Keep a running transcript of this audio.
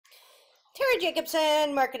Tara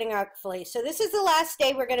Jacobson, Marketing Artfully. So this is the last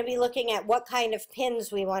day we're going to be looking at what kind of pins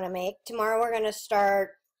we want to make. Tomorrow we're going to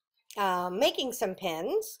start making some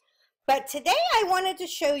pins. But today I wanted to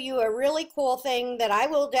show you a really cool thing that I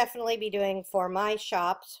will definitely be doing for my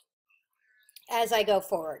shops as I go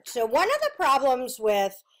forward. So one of the problems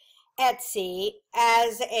with Etsy,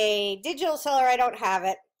 as a digital seller, I don't have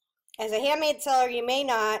it. As a handmade seller, you may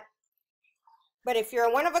not. But if you're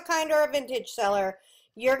a one-of-a-kind or a vintage seller,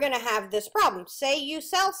 you're going to have this problem. Say you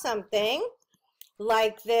sell something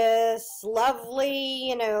like this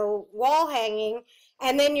lovely, wall hanging,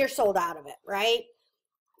 and then you're sold out of it, right?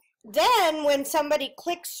 Then when somebody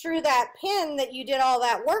clicks through that pin that you did all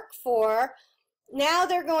that work for, now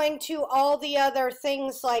they're going to all the other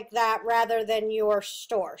things like that rather than your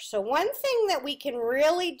store. So one thing that we can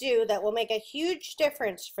really do that will make a huge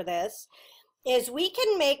difference for this is we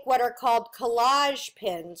can make what are called collage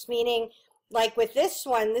pins, meaning like with this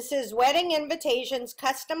one, this is wedding invitations,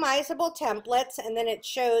 customizable templates, and then it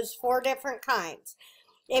shows 4 different kinds.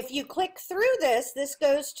 If you click through this, this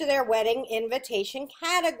goes to their wedding invitation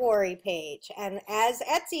category page. And as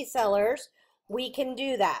Etsy sellers, we can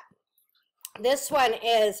do that. This one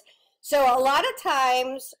is, so a lot of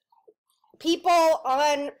times people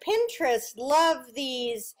on Pinterest love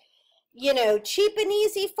these, cheap and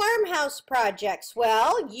easy farmhouse projects.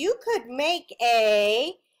 Well, you could make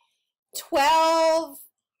a 12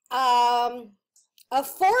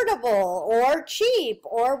 affordable or cheap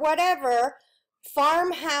or whatever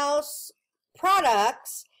farmhouse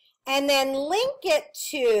products and then link it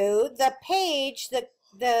to the page,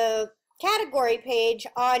 the category page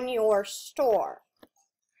on your store.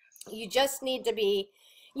 You just need to be,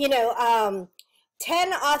 10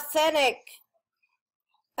 authentic,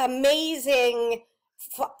 amazing,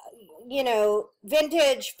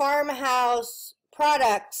 vintage farmhouse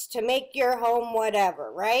products to make your home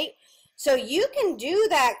whatever, right? So you can do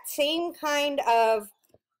that same kind of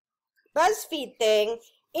BuzzFeed thing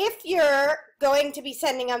if you're going to be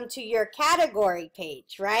sending them to your category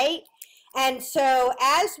page, right? And so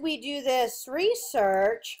as we do this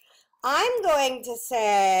research, I'm going to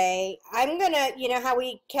say, how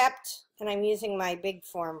we kept, and I'm using my big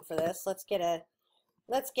form for this. Let's get a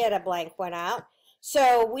blank one out.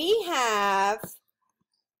 So we have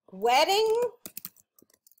wedding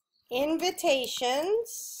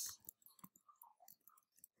invitations,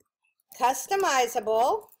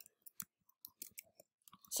 customizable.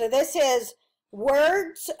 So this is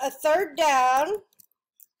words, a third down,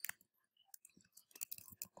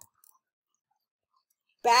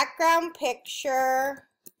 background picture,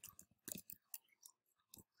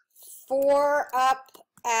 4 up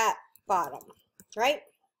at bottom, right?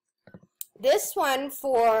 This one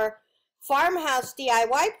for farmhouse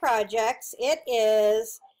DIY projects, it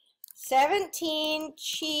is 17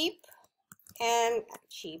 cheap and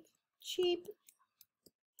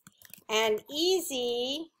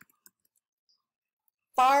easy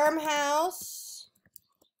farmhouse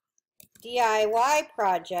DIY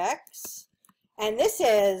projects. And this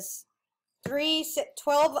is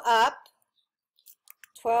 12 up,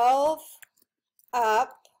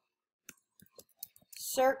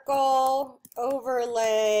 circle,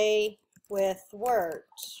 overlay with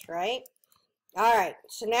words, right? All right,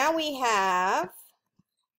 so now we have,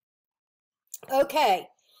 okay,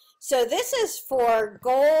 so this is for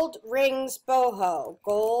gold rings boho,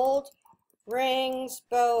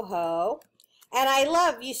 and I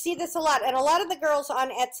love, you see this a lot, and a lot of the girls on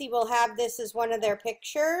Etsy will have this as one of their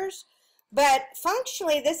pictures, but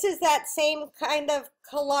functionally this is that same kind of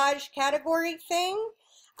collage category thing,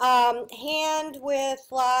 hand with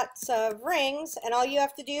lots of rings, and all you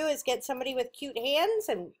have to do is get somebody with cute hands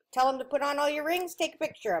and tell them to put on all your rings, take a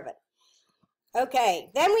picture of it. Okay,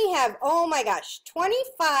 then we have, oh my gosh,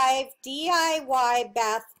 25 DIY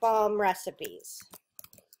bath bomb recipes.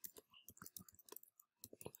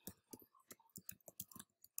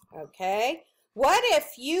 Okay, what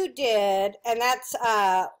if you did, and that's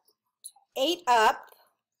 8 up,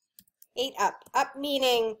 up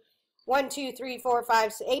meaning 1, 2, 3, 4,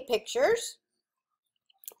 5, 8 pictures.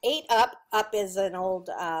 8 up is an old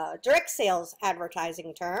direct sales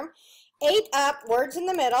advertising term. 8 up, words in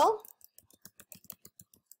the middle.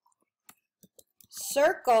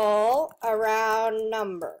 Circle around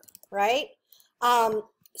number, right?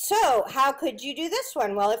 So how could you do this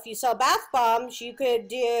one? Well, if you sell bath bombs, you could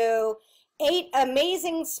do 8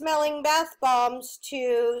 amazing smelling bath bombs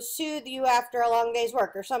to soothe you after a long day's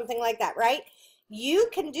work or something like that, right? You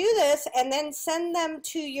can do this and then send them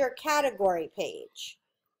to your category page.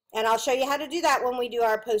 And I'll show you how to do that when we do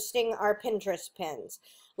our posting our Pinterest pins.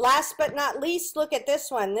 Last but not least, look at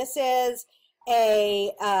this one. This is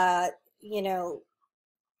a you know,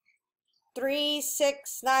 3,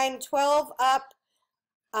 6, 9, 12 up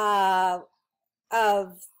of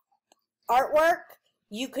artwork,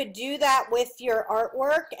 you could do that with your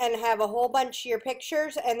artwork and have a whole bunch of your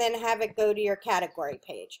pictures and then have it go to your category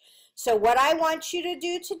page. So what I want you to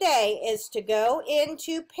do today is to go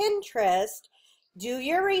into Pinterest, do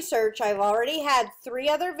your research. I've already had 3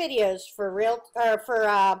 other videos for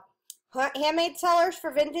handmade sellers,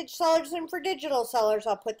 for vintage sellers, and for digital sellers.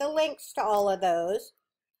 I'll put the links to all of those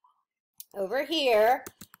over here,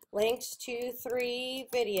 links to 3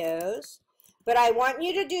 videos. But I want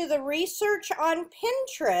you to do the research on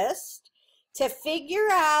Pinterest to figure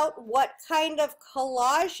out what kind of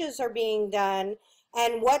collages are being done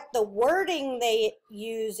and what the wording they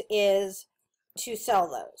use is to sell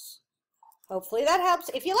those. Hopefully that helps.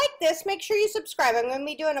 If you like this, make sure you subscribe. I'm going to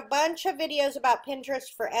be doing a bunch of videos about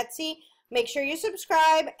Pinterest for Etsy. Make sure you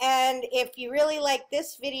subscribe, and if you really like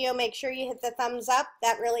this video, make sure you hit the thumbs up.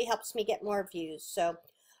 That really helps me get more views. So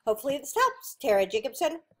hopefully this helps. Tara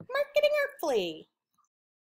Jacobson, Marketing Artfully.